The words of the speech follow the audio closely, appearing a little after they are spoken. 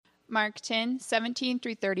Mark 10:17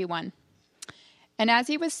 through 31. And as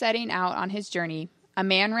he was setting out on his journey, a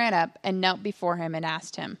man ran up and knelt before him and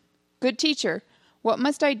asked him, "Good teacher, what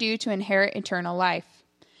must I do to inherit eternal life?"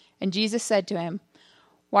 And Jesus said to him,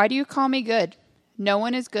 "Why do you call me good? No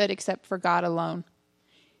one is good except for God alone.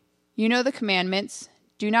 You know the commandments: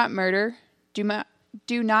 do not murder, do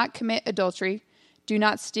not commit adultery, do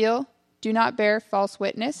not steal, do not bear false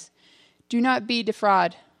witness, do not be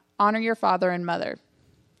defraud, honor your father and mother."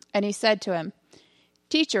 And he said to him,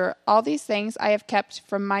 "Teacher, all these things I have kept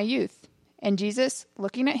from my youth." And Jesus,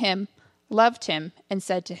 looking at him, loved him and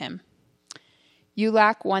said to him, "You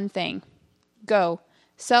lack one thing. Go,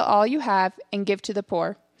 sell all you have and give to the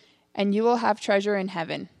poor, and you will have treasure in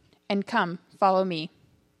heaven. And come, follow me."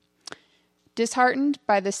 Disheartened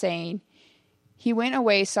by the saying, he went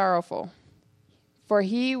away sorrowful, for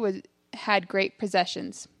he had great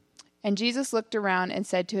possessions. And Jesus looked around and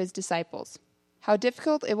said to his disciples, "How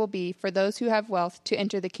difficult it will be for those who have wealth to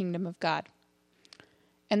enter the kingdom of God."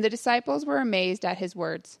 And the disciples were amazed at his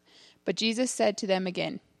words. But Jesus said to them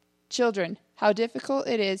again, "Children, how difficult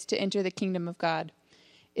it is to enter the kingdom of God.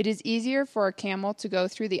 It is easier for a camel to go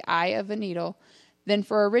through the eye of a needle than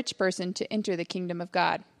for a rich person to enter the kingdom of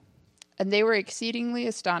God." And they were exceedingly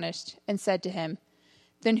astonished and said to him,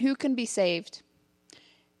 "Then who can be saved?"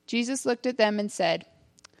 Jesus looked at them and said,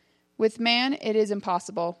 "With man it is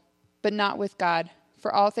impossible, but not with God,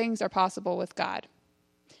 for all things are possible with God."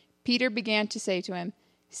 Peter began to say to him,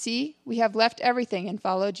 "See, we have left everything and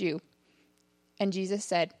followed you." And Jesus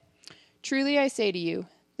said, "Truly I say to you,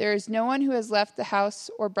 there is no one who has left the house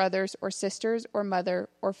or brothers or sisters or mother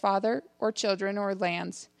or father or children or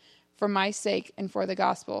lands for my sake and for the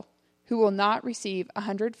gospel, who will not receive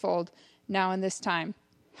 100-fold now in this time,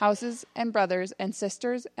 houses and brothers and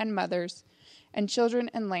sisters and mothers and children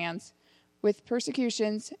and lands, with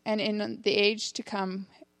persecutions, and in the age to come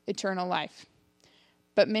eternal life.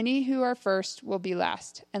 But many who are first will be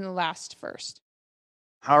last, and the last first."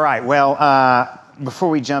 All right, well, before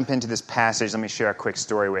we jump into this passage, let me share a quick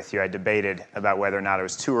story with you. I debated about whether or not it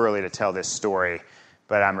was too early to tell this story,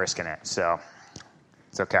 but I'm risking it, so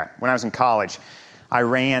it's okay. When I was in college, I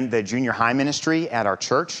ran the junior high ministry at our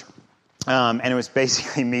church. And it was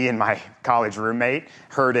basically me and my college roommate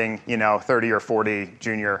herding, 30 or 40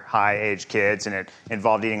 junior high age kids. And it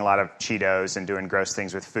involved eating a lot of Cheetos and doing gross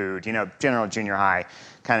things with food, general junior high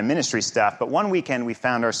kind of ministry stuff. But one weekend we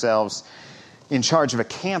found ourselves in charge of a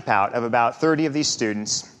camp out of about 30 of these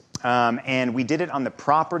students. And we did it on the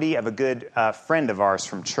property of a good friend of ours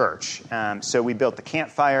from church. So we built the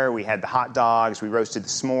campfire. We had the hot dogs. We roasted the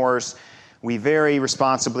s'mores. We very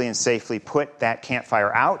responsibly and safely put that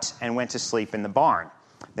campfire out and went to sleep in the barn.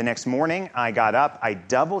 The next morning, I got up. I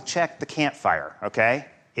double-checked the campfire, okay?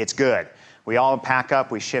 It's good. We all pack up,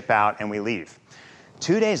 we ship out, and we leave.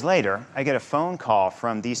 2 days later, I get a phone call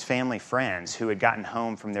from these family friends who had gotten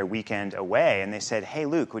home from their weekend away, and they said, "Hey,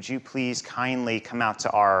 Luke, would you please kindly come out to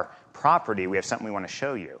our property? We have something we want to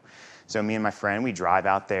show you." So me and my friend, we drive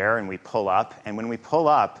out there and we pull up. And when we pull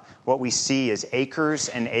up, what we see is acres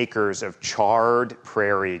and acres of charred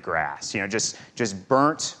prairie grass, just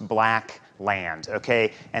burnt black land,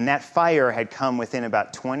 okay? And that fire had come within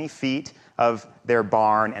about 20 feet of their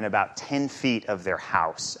barn and about 10 feet of their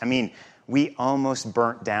house. I mean, we almost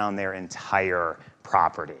burnt down their entire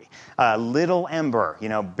property. A little ember,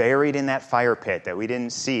 buried in that fire pit that we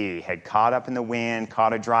didn't see, had caught up in the wind,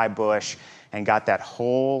 caught a dry bush, and got that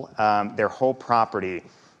their whole property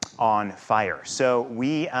on fire. So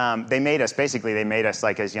they made us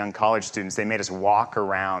like as young college students, they made us walk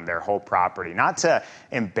around their whole property, not to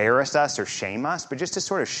embarrass us or shame us, but just to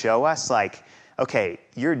sort of show us like, okay,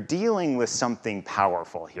 you're dealing with something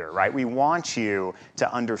powerful here, right? We want you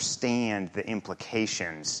to understand the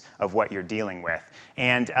implications of what you're dealing with.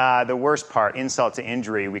 And the worst part, insult to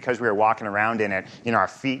injury, because we were walking around in it, our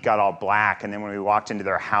feet got all black. And then when we walked into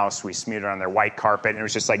their house, we smeared it on their white carpet. And it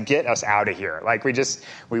was just like, get us out of here. Like,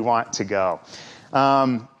 we want to go.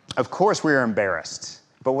 Of course, we were embarrassed.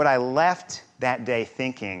 But what I left that day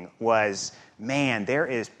thinking was, man, there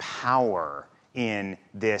is power in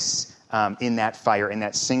this, in that fire, in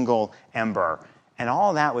that single ember. And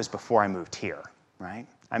all that was before I moved here, right?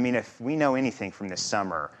 I mean, if we know anything from this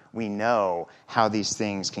summer, we know how these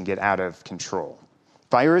things can get out of control.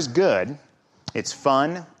 Fire is good. It's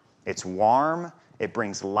fun. It's warm. It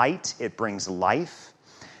brings light. It brings life.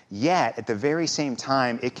 Yet, at the very same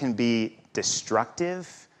time, it can be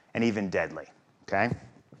destructive and even deadly, okay?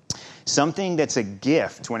 Something that's a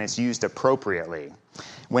gift when it's used appropriately,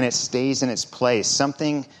 when it stays in its place,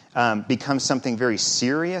 something becomes something very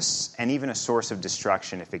serious and even a source of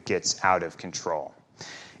destruction if it gets out of control.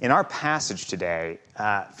 In our passage today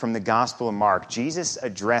from the Gospel of Mark, Jesus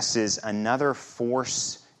addresses another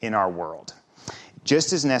force in our world.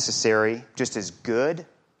 Just as necessary, just as good,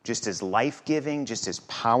 just as life-giving, just as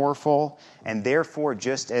powerful, and therefore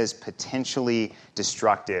just as potentially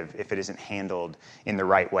destructive if it isn't handled in the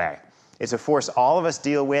right way. It's a force all of us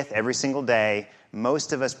deal with every single day.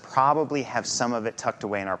 Most of us probably have some of it tucked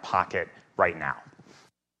away in our pocket right now.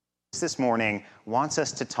 This morning wants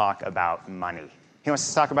us to talk about money. He wants us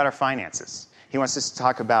to talk about our finances. He wants us to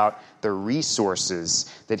talk about the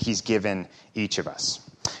resources that he's given each of us.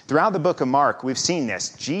 Throughout the book of Mark, we've seen this.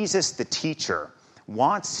 Jesus, the teacher,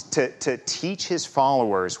 wants to teach his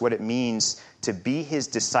followers what it means to be his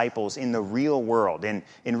disciples in the real world, in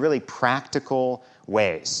really practical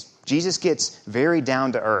ways. Jesus gets very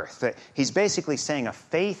down to earth. He's basically saying a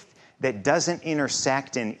faith that doesn't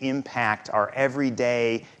intersect and impact our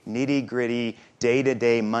everyday, nitty-gritty,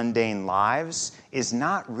 day-to-day, mundane lives is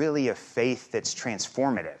not really a faith that's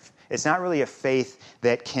transformative. It's not really a faith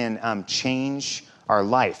that can change our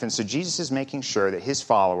life. And so Jesus is making sure that his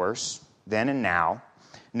followers, then and now,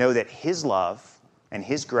 know that his love and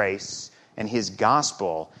his grace and his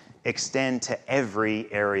gospel extend to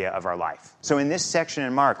every area of our life. So in this section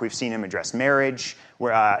in Mark, we've seen him address marriage. In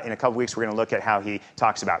a couple weeks, we're going to look at how he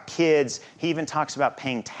talks about kids. He even talks about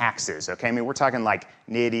paying taxes, okay? I mean, we're talking like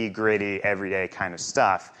nitty-gritty, everyday kind of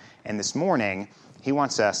stuff. And this morning, he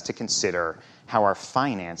wants us to consider how our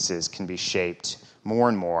finances can be shaped more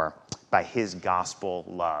and more by his gospel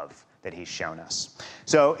love that he's shown us.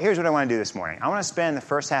 So here's what I want to do this morning. I want to spend the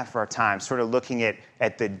first half of our time sort of looking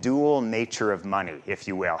at the dual nature of money, if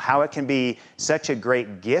you will, how it can be such a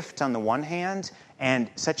great gift on the one hand and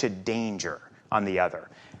such a danger on the other.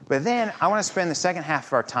 But then I want to spend the second half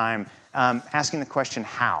of our time asking the question,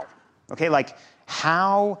 how? Okay, like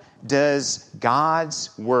how does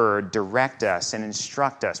God's word direct us and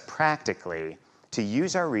instruct us practically to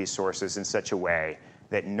use our resources in such a way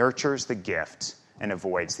that nurtures the gift and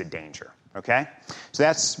avoids the danger, okay? So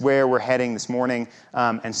that's where we're heading this morning.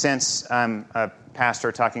 And since I'm a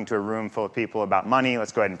pastor talking to a room full of people about money,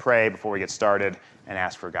 let's go ahead and pray before we get started and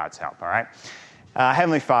ask for God's help, all right?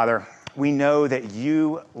 Heavenly Father, we know that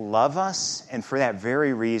you love us, and for that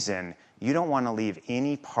very reason, you don't want to leave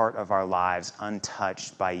any part of our lives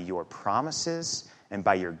untouched by your promises and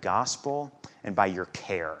by your gospel and by your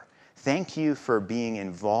care. Thank you for being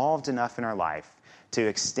involved enough in our life to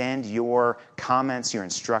extend your comments, your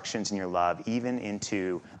instructions, and your love even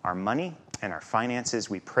into our money and our finances.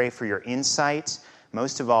 We pray for your insight.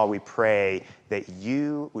 Most of all, we pray that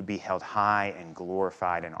you would be held high and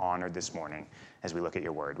glorified and honored this morning as we look at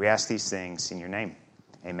your word. We ask these things in your name.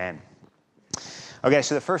 Amen. Okay,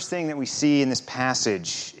 so the first thing that we see in this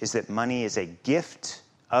passage is that money is a gift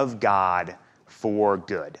of God for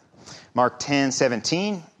good. Mark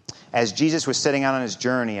 10:17. As Jesus was setting out on his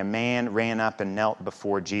journey, a man ran up and knelt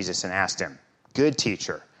before Jesus and asked him, "Good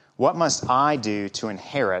teacher, what must I do to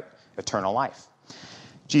inherit eternal life?"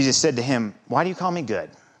 Jesus said to him, "Why do you call me good?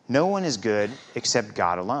 No one is good except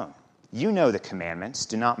God alone. You know the commandments.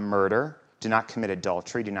 Do not murder. Do not commit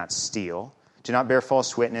adultery. Do not steal. Do not bear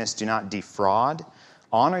false witness. Do not defraud.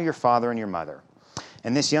 Honor your father and your mother."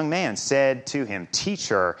 And this young man said to him,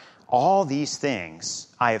 "Teacher, all these things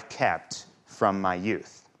I have kept from my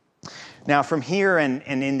youth." Now, from here and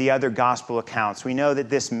in the other gospel accounts, we know that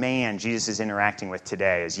this man Jesus is interacting with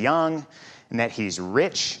today is young, and that he's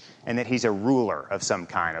rich, and that he's a ruler of some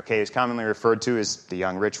kind. Okay, he's commonly referred to as the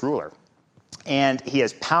young rich ruler. And he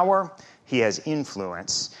has power, he has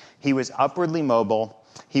influence, he was upwardly mobile,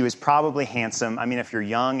 he was probably handsome. I mean, if you're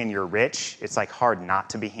young and you're rich, it's like hard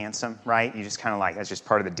not to be handsome, right? You just kind of like, that's just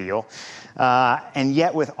part of the deal. And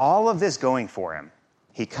yet with all of this going for him,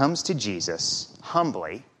 he comes to Jesus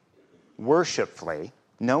humbly, worshipfully,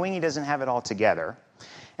 knowing he doesn't have it all together,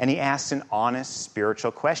 and he asks an honest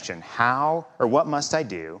spiritual question: how or what must I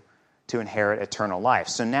do to inherit eternal life?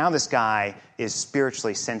 So now this guy is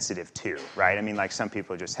spiritually sensitive too, right? I mean, like some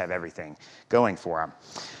people just have everything going for him.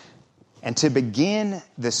 And to begin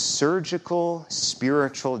the surgical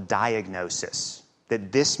spiritual diagnosis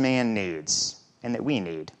that this man needs and that we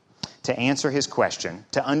need to answer his question,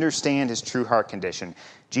 to understand his true heart condition,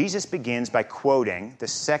 Jesus begins by quoting the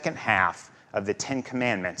second half of the Ten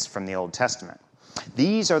Commandments from the Old Testament.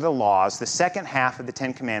 These are the laws, the second half of the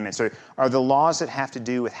Ten Commandments are the laws that have to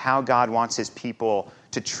do with how God wants his people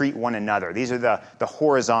to treat one another. These are the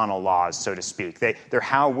horizontal laws, so to speak. They're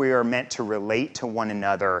how we are meant to relate to one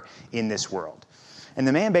another in this world. And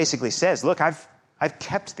the man basically says, look, I've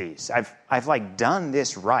kept these. I've like done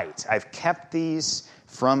this right. I've kept these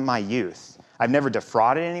from my youth. I've never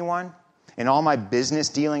defrauded anyone. In all my business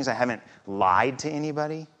dealings, I haven't lied to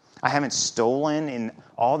anybody. I haven't stolen in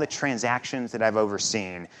all the transactions that I've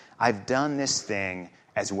overseen. I've done this thing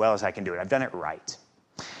as well as I can do it. I've done it right.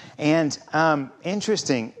 And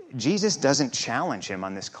interesting, Jesus doesn't challenge him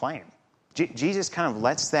on this claim. Jesus kind of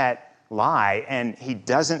lets that lie, and he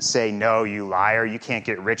doesn't say, no, you liar, you can't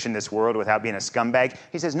get rich in this world without being a scumbag.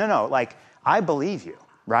 He says, no, like, I believe you,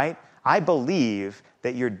 right? I believe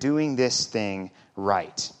that you're doing this thing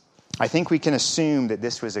right. I think we can assume that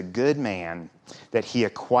this was a good man, that he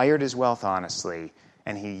acquired his wealth honestly,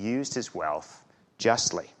 and he used his wealth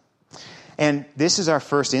justly. And this is our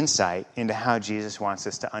first insight into how Jesus wants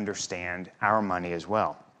us to understand our money as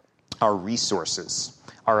well. Our resources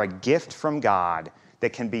are a gift from God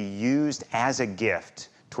that can be used as a gift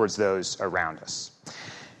towards those around us.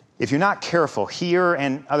 If you're not careful, here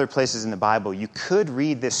and other places in the Bible, you could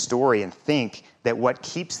read this story and think that what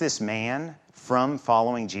keeps this man from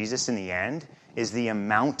following Jesus in the end is the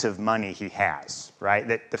amount of money he has, right?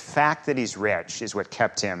 That the fact that he's rich is what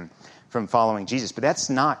kept him from following Jesus. But that's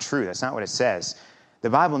not true. That's not what it says.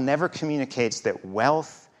 The Bible never communicates that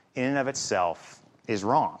wealth in and of itself is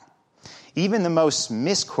wrong. Even the most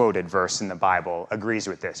misquoted verse in the Bible agrees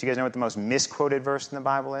with this. You guys know what the most misquoted verse in the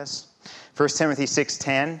Bible is? 1 Timothy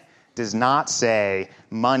 6:10 does not say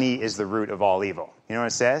money is the root of all evil. You know what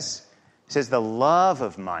it says? It says the love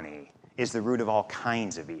of money is the root of all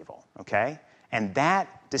kinds of evil, okay? And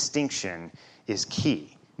that distinction is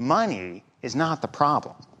key. Money is not the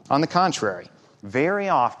problem. On the contrary, very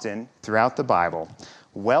often throughout the Bible,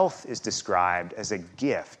 wealth is described as a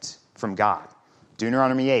gift from God.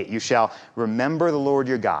 Deuteronomy 8, you shall remember the Lord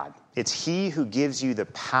your God. It's he who gives you the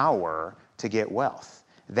power to get wealth,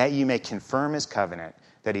 that you may confirm his covenant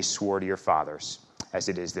that he swore to your fathers, as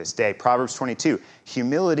it is this day. Proverbs 22,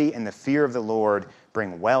 humility and the fear of the Lord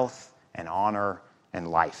bring wealth and honor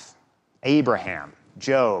and life. Abraham,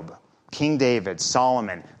 Job, King David,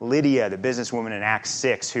 Solomon, Lydia, the businesswoman in Acts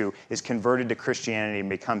 6, who is converted to Christianity and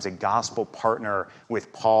becomes a gospel partner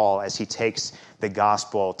with Paul as he takes the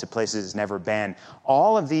gospel to places it's never been.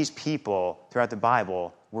 All of these people throughout the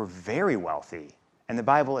Bible were very wealthy, and the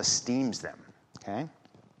Bible esteems them. Okay?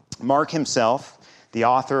 Mark himself, the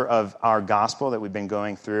author of our gospel that we've been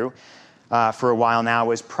going through for a while now,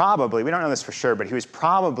 was probably, we don't know this for sure, but he was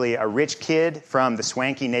probably a rich kid from the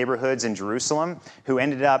swanky neighborhoods in Jerusalem who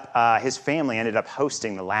ended up, his family ended up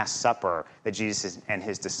hosting the Last Supper that Jesus and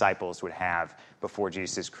his disciples would have before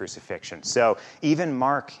Jesus' crucifixion. So even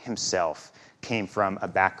Mark himself came from a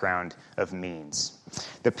background of means.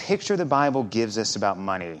 The picture the Bible gives us about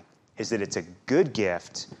money is that it's a good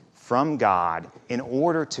gift from God in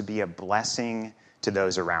order to be a blessing to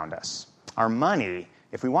those around us. Our money,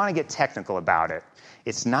 if we want to get technical about it,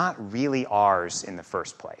 it's not really ours in the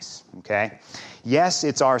first place, okay? Yes,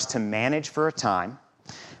 it's ours to manage for a time,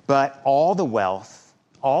 but all the wealth,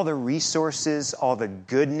 all the resources, all the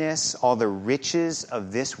goodness, all the riches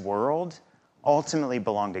of this world ultimately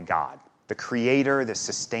belong to God, the creator, the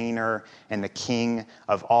sustainer, and the king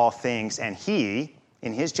of all things. And he,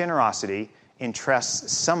 in his generosity,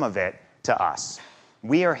 entrusts some of it to us.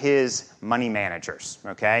 We are his money managers,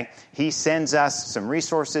 okay? He sends us some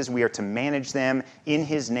resources. We are to manage them in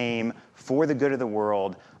his name for the good of the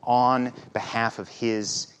world on behalf of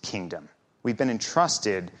his kingdom. We've been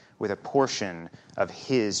entrusted with a portion of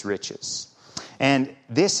his riches. And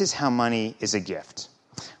this is how money is a gift.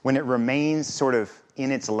 When it remains sort of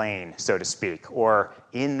in its lane, so to speak, or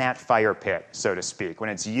in that fire pit, so to speak, when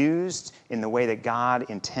it's used in the way that God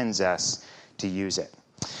intends us to use it.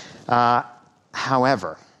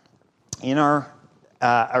 However,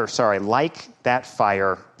 like that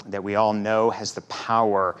fire that we all know has the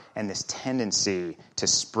power and this tendency to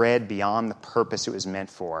spread beyond the purpose it was meant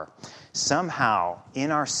for, somehow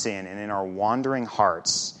in our sin and in our wandering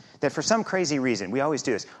hearts, that for some crazy reason, we always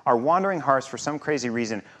do this, our wandering hearts for some crazy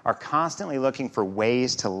reason are constantly looking for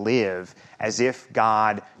ways to live as if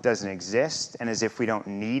God doesn't exist and as if we don't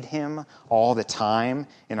need him all the time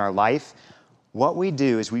in our life. What we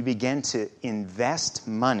do is we begin to invest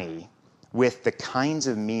money with the kinds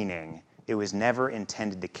of meaning it was never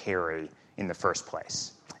intended to carry in the first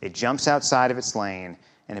place. It jumps outside of its lane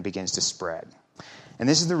and it begins to spread. And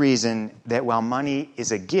this is the reason that while money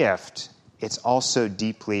is a gift, it's also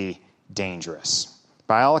deeply dangerous.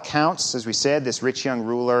 By all accounts, as we said, this rich young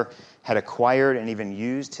ruler had acquired and even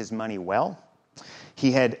used his money well.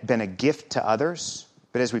 He had been a gift to others,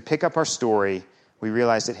 but as we pick up our story, we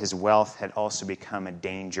realize that his wealth had also become a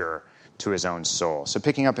danger to his own soul. So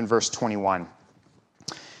picking up in verse 21,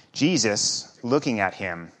 Jesus, looking at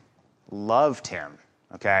him, loved him,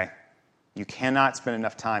 okay? You cannot spend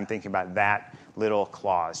enough time thinking about that little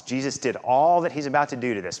clause. Jesus did all that he's about to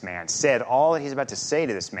do to this man, said all that he's about to say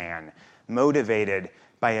to this man, motivated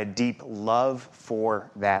by a deep love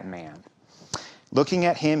for that man. Looking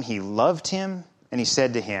at him, he loved him, and he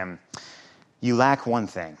said to him, "You lack one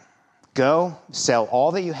thing. Go, sell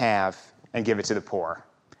all that you have, and give it to the poor.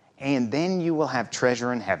 And then you will have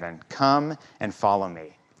treasure in heaven. Come and follow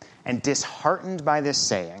me." And disheartened by this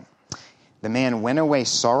saying, the man went away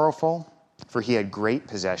sorrowful, for he had great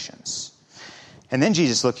possessions. And then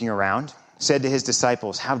Jesus, looking around, said to his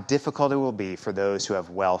disciples, "How difficult it will be for those who have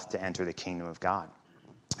wealth to enter the kingdom of God."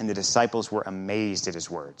 And the disciples were amazed at his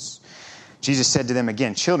words. Jesus said to them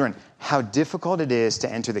again, "Children, how difficult it is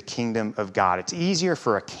to enter the kingdom of God. It's easier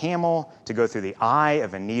for a camel to go through the eye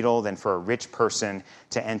of a needle than for a rich person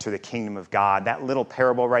to enter the kingdom of God." That little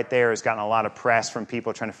parable right there has gotten a lot of press from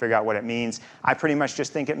people trying to figure out what it means. I pretty much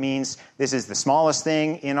just think it means this is the smallest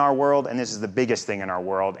thing in our world and this is the biggest thing in our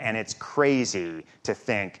world. And it's crazy to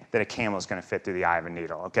think that a camel is going to fit through the eye of a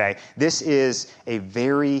needle, okay? This is a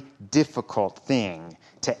very difficult thing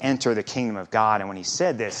to enter the kingdom of God. And when he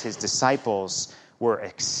said this, his disciples were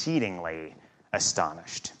exceedingly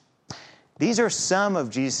astonished. These are some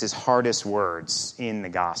of Jesus' hardest words in the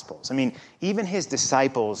Gospels. I mean, even his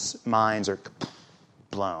disciples' minds are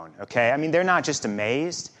blown, okay? I mean, they're not just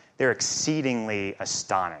amazed, they're exceedingly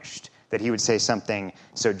astonished that he would say something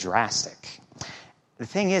so drastic. The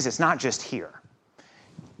thing is, it's not just here.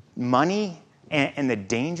 Money and the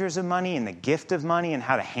dangers of money and the gift of money and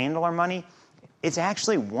how to handle our money, it's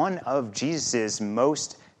actually one of Jesus'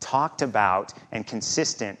 most talked about and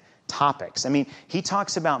consistent topics. I mean, he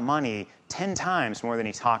talks about money 10 times more than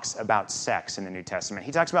he talks about sex in the New Testament.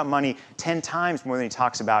 He talks about money 10 times more than he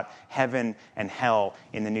talks about heaven and hell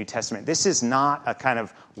in the New Testament. This is not a kind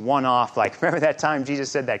of one-off, like, remember that time Jesus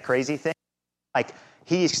said that crazy thing? Like,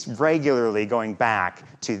 he's regularly going back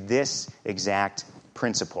to this exact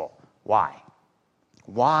principle. Why?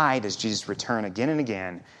 Why does Jesus return again and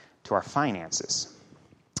again to our finances?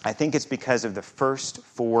 I think it's because of the first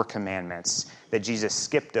 4 commandments that Jesus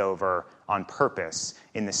skipped over on purpose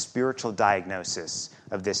in the spiritual diagnosis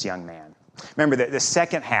of this young man. Remember, the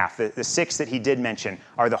second half, the 6 that he did mention,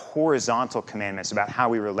 are the horizontal commandments about how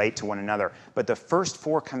we relate to one another. But the first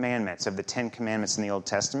 4 commandments of the 10 commandments in the Old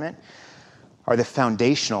Testament are the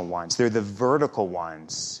foundational ones. They're the vertical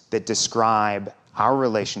ones that describe our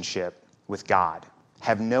relationship with God.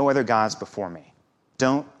 Have no other gods before me.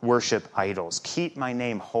 Don't worship idols. Keep my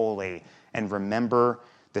name holy and remember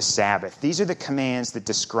the Sabbath. These are the commands that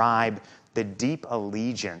describe the deep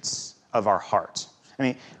allegiance of our heart. I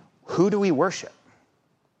mean, who do we worship?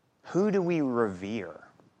 Who do we revere?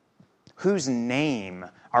 Whose name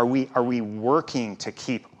are we working to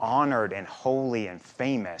keep honored and holy and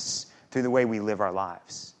famous through the way we live our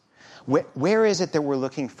lives? Where is it that we're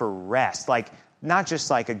looking for rest? Like, not just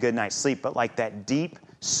like a good night's sleep, but like that deep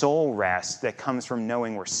soul rest that comes from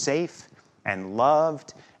knowing we're safe and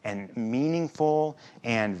loved and meaningful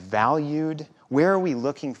and valued. Where are we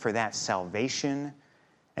looking for that salvation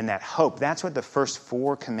and that hope? That's what the first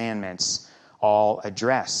 4 commandments all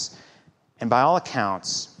address. And by all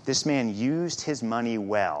accounts, this man used his money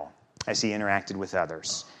well as he interacted with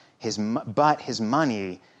others. But his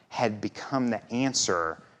money had become the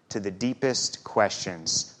answer to the deepest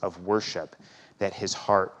questions of worship that his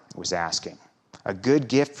heart was asking. A good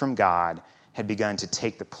gift from God had begun to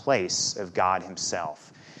take the place of God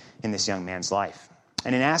himself in this young man's life.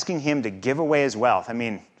 And in asking him to give away his wealth, I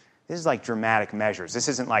mean, this is like dramatic measures. This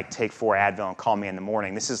isn't like take 4 Advil and call me in the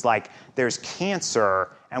morning. This is like there's cancer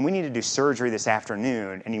and we need to do surgery this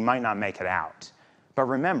afternoon and you might not make it out. But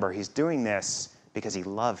remember, he's doing this because he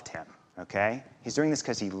loved him, okay? He's doing this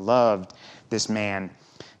because he loved this man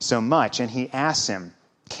so much. And he asks him,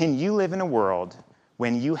 can you live in a world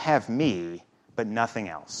when you have me but nothing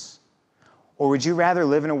else? Or would you rather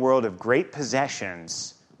live in a world of great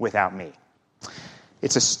possessions without me?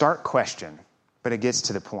 It's a stark question, but it gets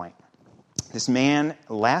to the point. This man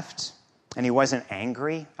left, and he wasn't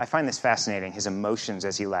angry. I find this fascinating, his emotions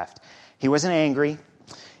as he left. He wasn't angry.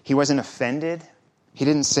 He wasn't offended. He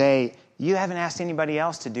didn't say, you haven't asked anybody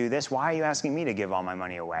else to do this. Why are you asking me to give all my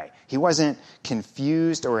money away? He wasn't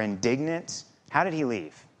confused or indignant. How did he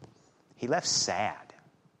leave? He left sad,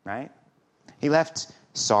 right? He left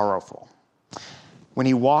sorrowful. When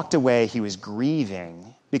he walked away, he was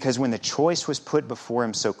grieving because when the choice was put before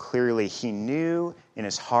him so clearly, he knew in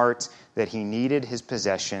his heart that he needed his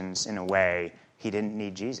possessions in a way he didn't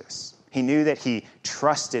need Jesus. He knew that he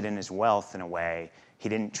trusted in his wealth in a way he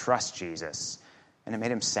didn't trust Jesus. And it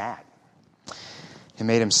made him sad. It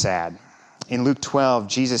made him sad. In Luke 12,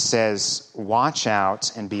 Jesus says, watch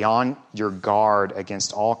out and be on your guard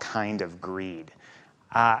against all kind of greed.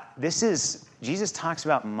 Jesus talks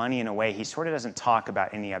about money in a way he sort of doesn't talk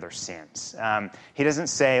about any other sins. He doesn't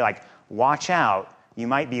say, like, watch out, you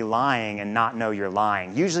might be lying and not know you're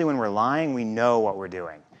lying. Usually when we're lying, we know what we're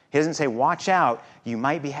doing. He doesn't say, watch out, you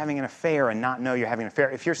might be having an affair and not know you're having an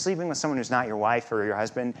affair. If you're sleeping with someone who's not your wife or your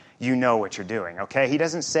husband, you know what you're doing, okay? He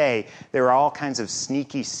doesn't say there are all kinds of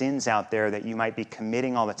sneaky sins out there that you might be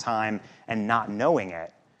committing all the time and not knowing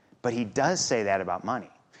it. But he does say that about money.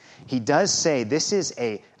 He does say this is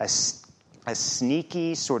a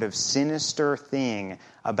sneaky, sort of sinister thing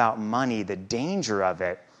about money. The danger of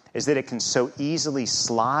it is that it can so easily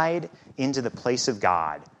slide into the place of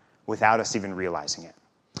God without us even realizing it,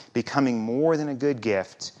 becoming more than a good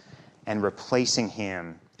gift and replacing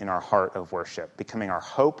him in our heart of worship, becoming our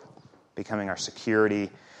hope, becoming our security,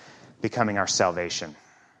 becoming our salvation.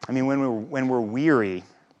 I mean, when we're weary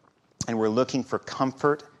and we're looking for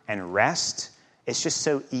comfort and rest, it's just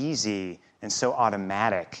so easy and so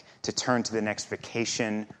automatic to turn to the next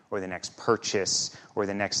vacation or the next purchase or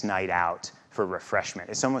the next night out for refreshment.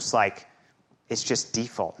 It's almost like it's just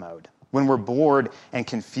default mode. When we're bored and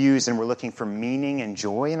confused and we're looking for meaning and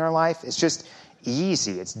joy in our life, it's just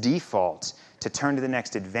easy. It's default to turn to the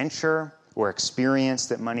next adventure or experience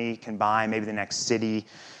that money can buy, maybe the next city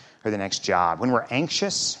or the next job. When we're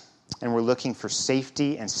anxious and we're looking for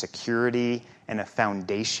safety and security and a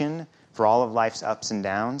foundation for all of life's ups and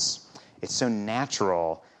downs, it's so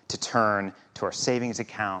natural to turn to our savings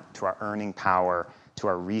account, to our earning power, to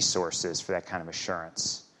our resources for that kind of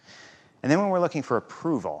assurance. And then when we're looking for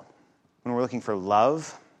approval, when we're looking for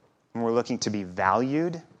love, when we're looking to be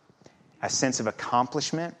valued, a sense of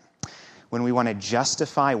accomplishment, when we want to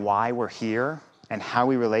justify why we're here and how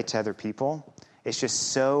we relate to other people, it's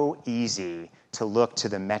just so easy to look to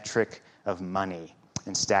the metric of money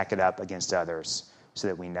and stack it up against others so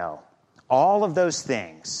that we know. All of those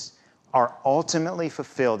things are ultimately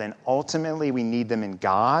fulfilled, and ultimately we need them in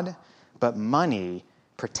God, but money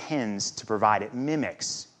pretends to provide. It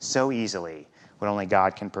mimics so easily what only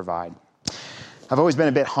God can provide. I've always been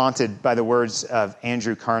a bit haunted by the words of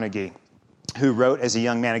Andrew Carnegie, who wrote as a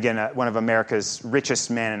young man, again, one of America's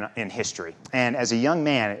richest men in history. And as a young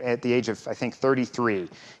man, at the age of, I think, 33,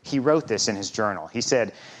 he wrote this in his journal. He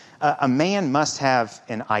said, a man must have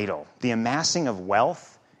an idol. The amassing of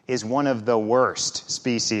wealth is one of the worst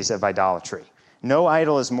species of idolatry. No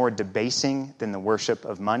idol is more debasing than the worship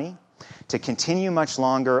of money. To continue much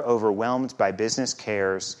longer overwhelmed by business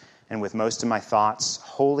cares and with most of my thoughts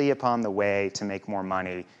wholly upon the way to make more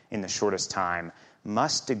money in the shortest time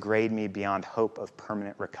must degrade me beyond hope of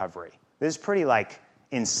permanent recovery. This is pretty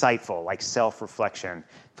insightful, self-reflection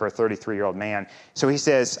for a 33-year-old man. So he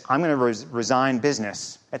says, I'm going to resign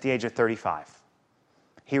business at the age of 35.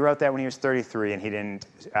 He wrote that when he was 33, and he didn't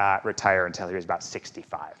retire until he was about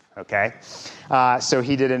 65, okay? So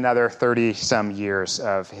he did another 30-some years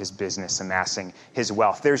of his business amassing his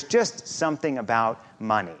wealth. There's just something about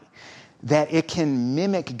money that it can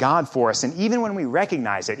mimic God for us. And even when we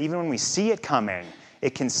recognize it, even when we see it coming,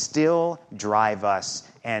 it can still drive us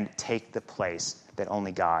and take the place that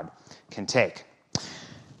only God can take.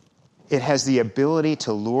 It has the ability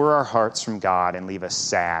to lure our hearts from God and leave us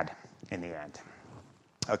sad in the end.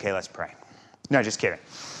 Okay, let's pray. No, just kidding.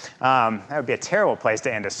 That would be a terrible place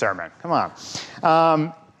to end a sermon. Come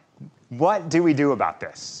on. What do we do about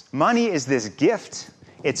this? Money is this gift.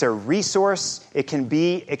 It's a resource. It can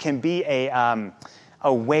be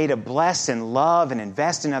a way to bless and love and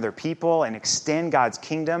invest in other people and extend God's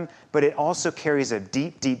kingdom, but it also carries a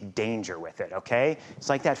deep, deep danger with it, okay? It's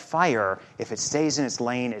like that fire. If it stays in its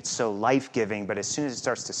lane, it's so life-giving, but as soon as it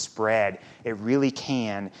starts to spread, it really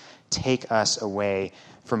can take us away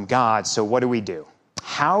from God. So what do?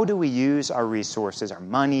 How do we use our resources, our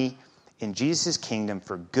money, in Jesus' kingdom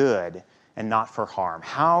for good and not for harm?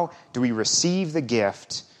 How do we receive the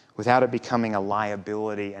gift without it becoming a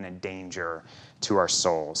liability and a danger to our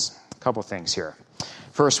souls? A couple things here.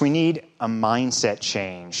 First, we need a mindset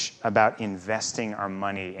change about investing our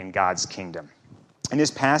money in God's kingdom. In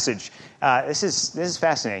this passage, this is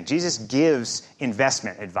fascinating. Jesus gives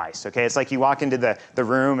investment advice. Okay, it's like you walk into the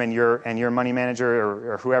room and your money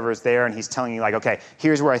manager or whoever is there, and he's telling you okay,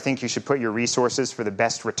 here's where I think you should put your resources for the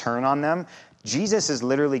best return on them. Jesus is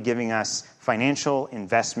literally giving us financial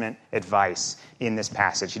investment advice in this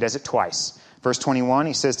passage. He does it twice. Verse 21,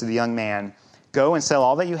 he says to the young man, "Go and sell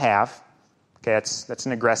all that you have." Okay, that's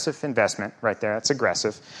an aggressive investment right there. That's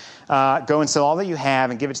aggressive. Go and sell all that you have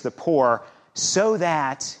and give it to the poor, so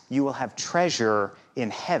that you will have treasure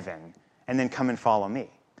in heaven, and then come and follow me.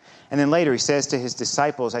 And then later he says to his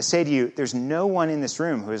disciples, I say to you, there's no one in this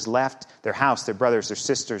room who has left their house, their brothers, their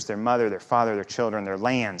sisters, their mother, their father, their children, their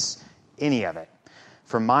lands, any of it,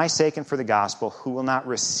 for my sake and for the gospel, who will not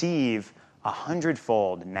receive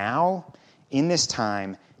 100-fold now, in this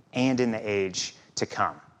time, and in the age to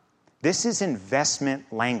come. This is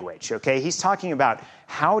investment language, okay? He's talking about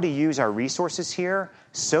how to use our resources here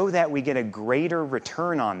so that we get a greater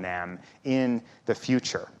return on them in the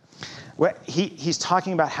future. He's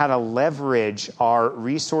talking about how to leverage our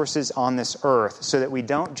resources on this earth so that we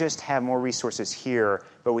don't just have more resources here,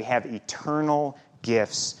 but we have eternal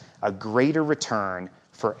gifts, a greater return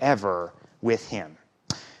forever with him.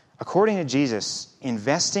 According to Jesus,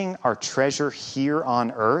 investing our treasure here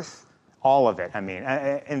on earth, all of it,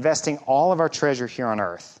 investing all of our treasure here on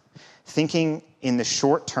earth, thinking in the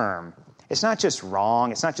short term, it's not just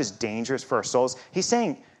wrong, it's not just dangerous for our souls. He's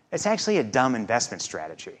saying it's actually a dumb investment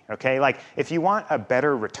strategy, okay? Like, if you want a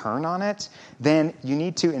better return on it, then you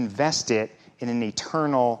need to invest it in an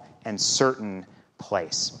eternal and certain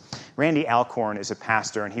place. Randy Alcorn is a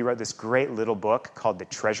pastor, and he wrote this great little book called The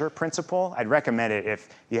Treasure Principle. I'd recommend it if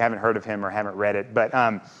you haven't heard of him or haven't read it, but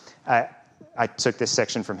I took this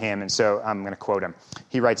section from him, and so I'm going to quote him.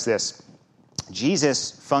 He writes this: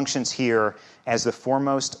 Jesus functions here as the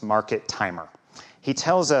foremost market timer. He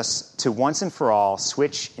tells us to once and for all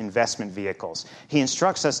switch investment vehicles. He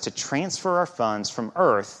instructs us to transfer our funds from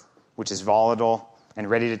earth, which is volatile and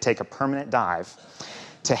ready to take a permanent dive,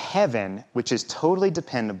 to heaven, which is totally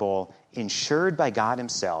dependable, insured by God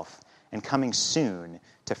himself, and coming soon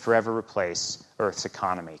to forever replace Earth's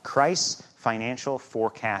economy. Christ's financial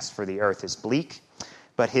forecast for the earth is bleak,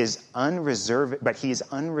 but he is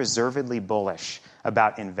unreservedly bullish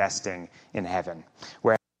about investing in heaven,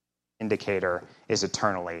 where the indicator is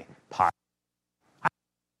eternally positive.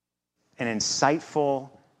 An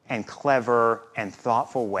insightful and clever and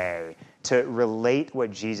thoughtful way to relate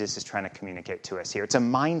what Jesus is trying to communicate to us here. It's a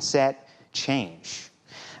mindset change.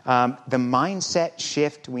 The mindset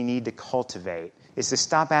shift we need to cultivate is to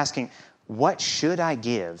stop asking, what should I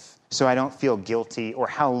give so I don't feel guilty, or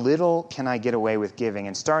how little can I get away with giving,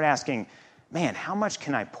 and start asking, man, how much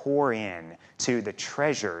can I pour in to the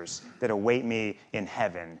treasures that await me in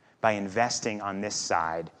heaven by investing on this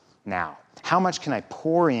side now? How much can I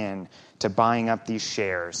pour in to buying up these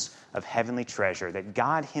shares of heavenly treasure that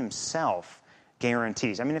God himself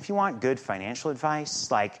guarantees? I mean, if you want good financial advice,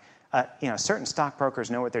 like, certain stockbrokers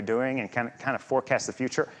know what they're doing and kind of forecast the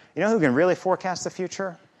future. You know who can really forecast the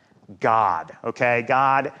future? God, okay?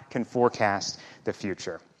 God can forecast the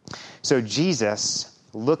future. So Jesus,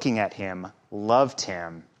 looking at him, loved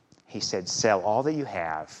him. He said, sell all that you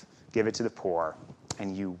have, give it to the poor,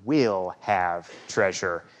 and you will have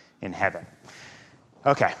treasure in heaven.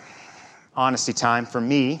 Okay, honesty time for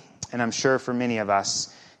me, and I'm sure for many of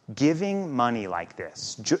us, giving money like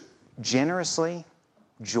this, generously,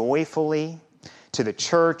 joyfully, to the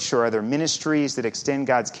church or other ministries that extend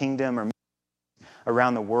God's kingdom, or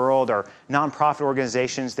around the world, or nonprofit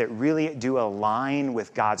organizations that really do align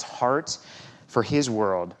with God's heart for his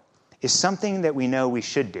world, is something that we know we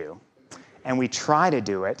should do. And we try to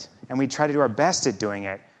do it, and we try to do our best at doing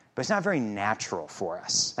it, but it's not very natural for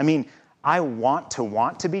us. I mean, I want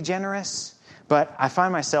to be generous, but I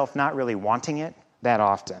find myself not really wanting it that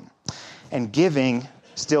often. And giving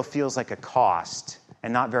still feels like a cost,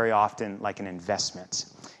 and not very often like an investment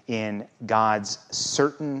in God's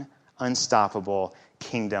certain, unstoppable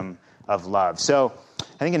kingdom of love. So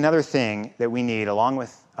I think another thing that we need, along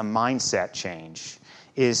with a mindset change,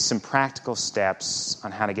 is some practical steps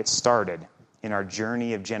on how to get started in our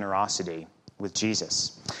journey of generosity with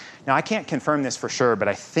Jesus. Now, I can't confirm this for sure, but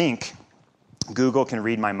I think Google can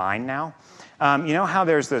read my mind now. You know how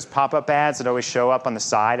there's those pop-up ads that always show up on the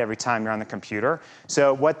side every time you're on the computer?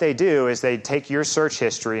 So what they do is they take your search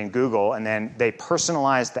history in Google, and then they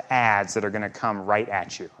personalize the ads that are going to come right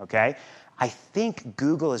at you, okay? I think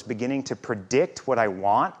Google is beginning to predict what I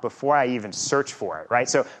want before I even search for it, right?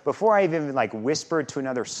 So before I even whispered to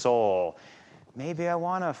another soul, maybe I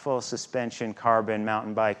want a full suspension carbon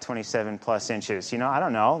mountain bike 27 plus inches. I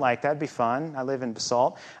don't know, that'd be fun. I live in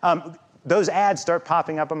Basalt. Those ads start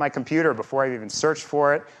popping up on my computer before I've even searched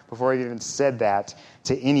for it, before I've even said that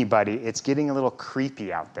to anybody. It's getting a little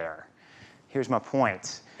creepy out there. Here's my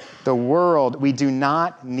point. The world, we do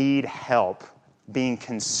not need help being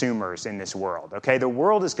consumers in this world, okay? The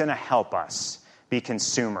world is going to help us be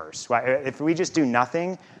consumers. If we just do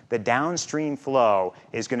nothing, the downstream flow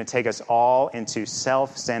is going to take us all into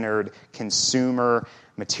self-centered consumer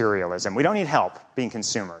materialism. We don't need help being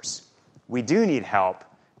consumers. We do need help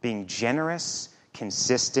being generous,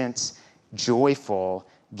 consistent, joyful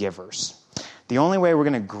givers. The only way we're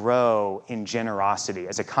going to grow in generosity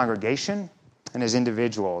as a congregation and as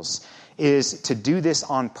individuals is to do this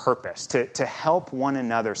on purpose, to help one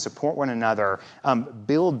another, support one another,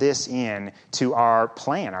 build this in to our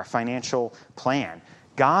plan, our financial plan.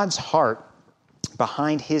 God's heart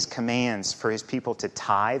behind his commands for his people to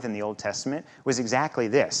tithe in the Old Testament was exactly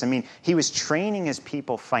this. I mean, he was training his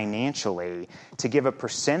people financially to give a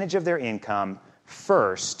percentage of their income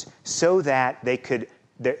first so that they could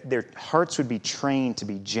their hearts would be trained to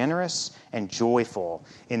be generous and joyful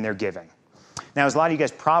in their giving. Now, as a lot of you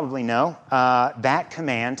guys probably know, that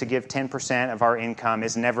command to give 10% of our income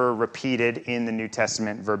is never repeated in the New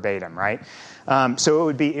Testament verbatim, right? So it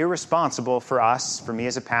would be irresponsible for us, for me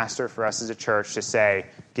as a pastor, for us as a church to say,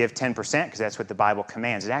 give 10% because that's what the Bible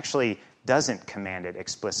commands. It actually doesn't command it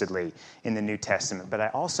explicitly in the New Testament. But I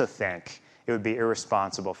also think it would be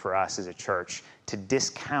irresponsible for us as a church to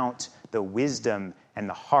discount the wisdom and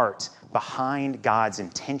the heart behind God's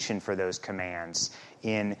intention for those commands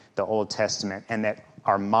in the Old Testament, and that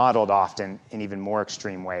are modeled often in even more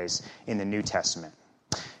extreme ways in the New Testament.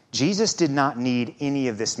 Jesus did not need any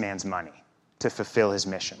of this man's money to fulfill his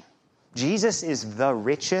mission. Jesus is the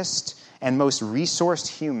richest and most resourced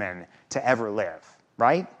human to ever live,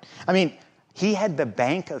 right? I mean, he had the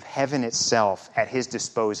bank of heaven itself at his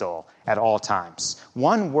disposal at all times.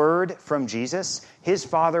 One word from Jesus, his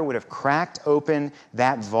Father would have cracked open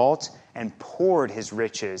that vault and poured his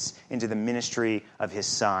riches into the ministry of his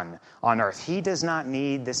Son on earth. He does not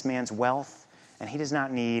need this man's wealth, and he does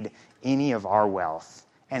not need any of our wealth.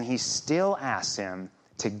 And he still asks him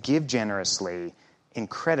to give generously,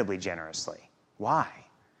 incredibly generously. Why?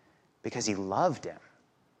 Because he loved him,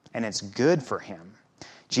 and it's good for him.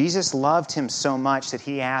 Jesus loved him so much that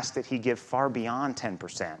he asked that he give far beyond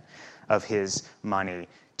 10% of his money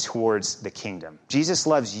towards the kingdom. Jesus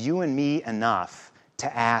loves you and me enough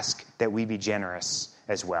to ask that we be generous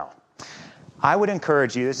as well. I would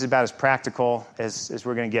encourage you, this is about as practical as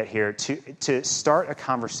we're going to get here, to start a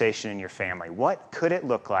conversation in your family. What could it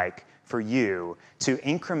look like for you to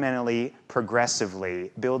incrementally,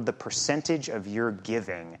 progressively build the percentage of your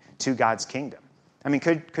giving to God's kingdom? I mean,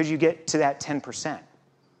 could you get to that 10%?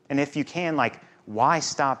 And if you can, why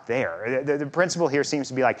stop there? The principle here seems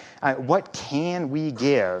to be what can we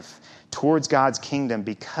give towards God's kingdom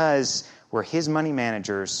because we're his money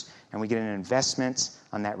managers and we get an investment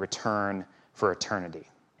on that return for eternity?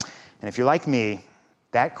 And if you're like me,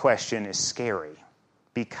 that question is scary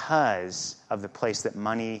because of the place that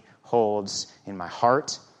money holds in my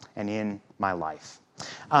heart and in my life.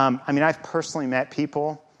 I've personally met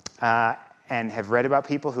people and have read about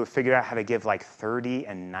people who have figured out how to give 30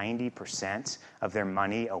 and 90% of their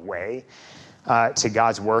money away to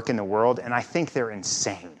God's work in the world, and I think they're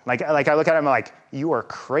insane. I look at them you are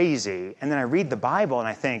crazy, and then I read the Bible and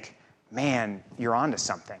I think, man, you're onto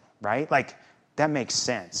something, right? That makes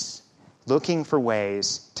sense. Looking for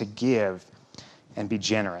ways to give and be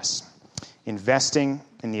generous. Investing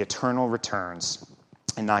in the eternal returns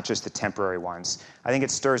and not just the temporary ones. I think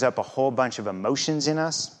it stirs up a whole bunch of emotions in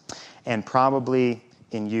us, and probably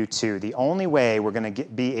in you too. The only way we're going to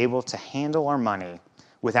be able to handle our money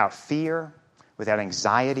without fear, without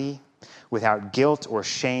anxiety, without guilt or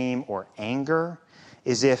shame or anger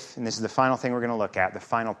is if, and this is the final thing we're going to look at, the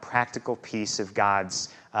final practical piece of God's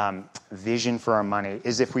vision for our money,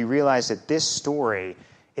 is if we realize that this story,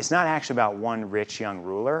 it's not actually about one rich young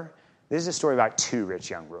ruler. This is a story about two rich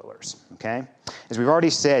young rulers, okay? As we've already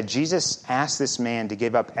said, Jesus asked this man to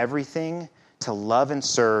give up everything to love and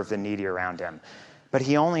serve the needy around him. But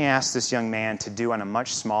he only asked this young man to do on a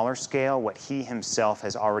much smaller scale what he himself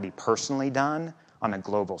has already personally done on a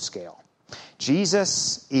global scale.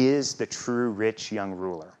 Jesus is the true rich young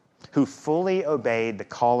ruler who fully obeyed the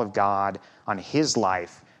call of God on his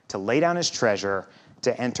life to lay down his treasure,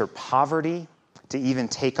 to enter poverty, to even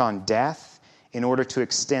take on death in order to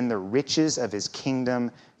extend the riches of his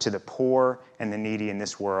kingdom to the poor and the needy in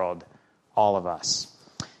this world, all of us.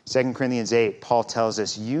 2 Corinthians 8, Paul tells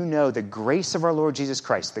us, you know the grace of our Lord Jesus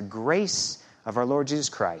Christ, the grace of our Lord Jesus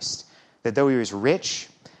Christ, that though he was rich,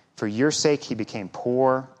 for your sake he became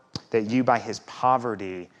poor, that you by his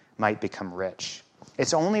poverty might become rich.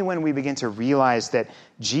 It's only when we begin to realize that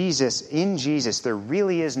in Jesus, there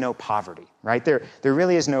really is no poverty, right? There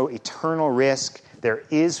really is no eternal risk. There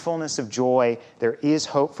is fullness of joy. There is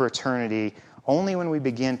hope for eternity. Only when we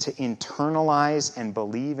begin to internalize and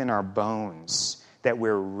believe in our bones that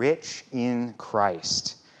we're rich in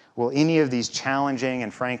Christ will any of these challenging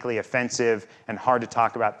and frankly offensive and hard to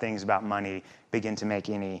talk about things about money begin to make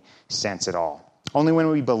any sense at all. Only when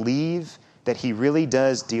we believe that he really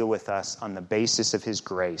does deal with us on the basis of his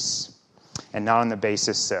grace and not on the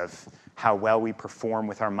basis of how well we perform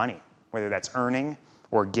with our money, whether that's earning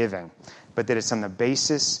or giving, but that it's on the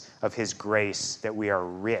basis of his grace that we are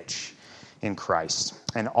rich in Christ,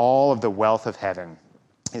 and all of the wealth of heaven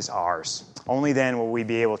is ours. Only then will we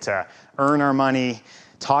be able to earn our money,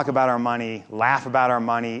 talk about our money, laugh about our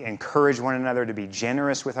money, encourage one another to be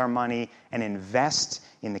generous with our money, and invest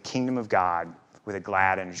in the kingdom of God with a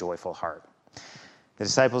glad and joyful heart. The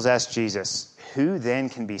disciples asked Jesus, who then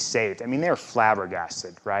can be saved? I mean, they're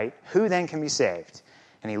flabbergasted, right? Who then can be saved?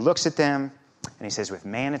 And he looks at them and he says, with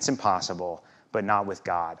man it's impossible, but not with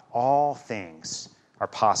God. All things are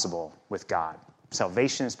possible with God.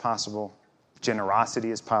 Salvation is possible. Generosity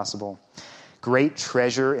is possible. Great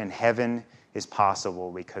treasure in heaven is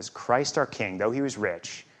possible because Christ our King, though he was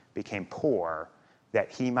rich, became poor that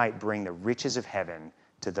he might bring the riches of heaven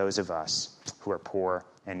to those of us who are poor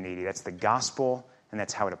and needy. That's the gospel, and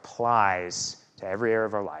that's how it applies to every area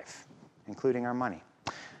of our life, including our money.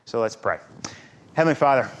 So let's pray. Heavenly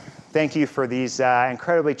Father, thank you for these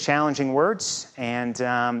incredibly challenging words and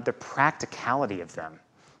the practicality of them.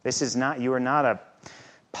 You are not a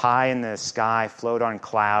pie in the sky, float on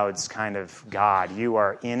clouds kind of God. You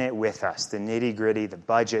are in it with us, the nitty-gritty, the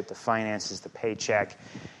budget, the finances, the paycheck.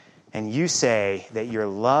 And you say that your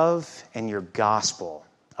love and your gospel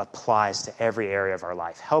applies to every area of our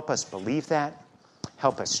life. Help us believe that.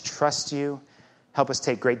 Help us trust you. Help us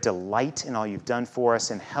take great delight in all you've done for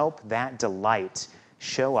us, and help that delight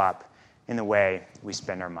show up in the way we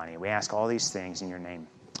spend our money. We ask all these things in your name.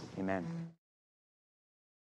 Amen.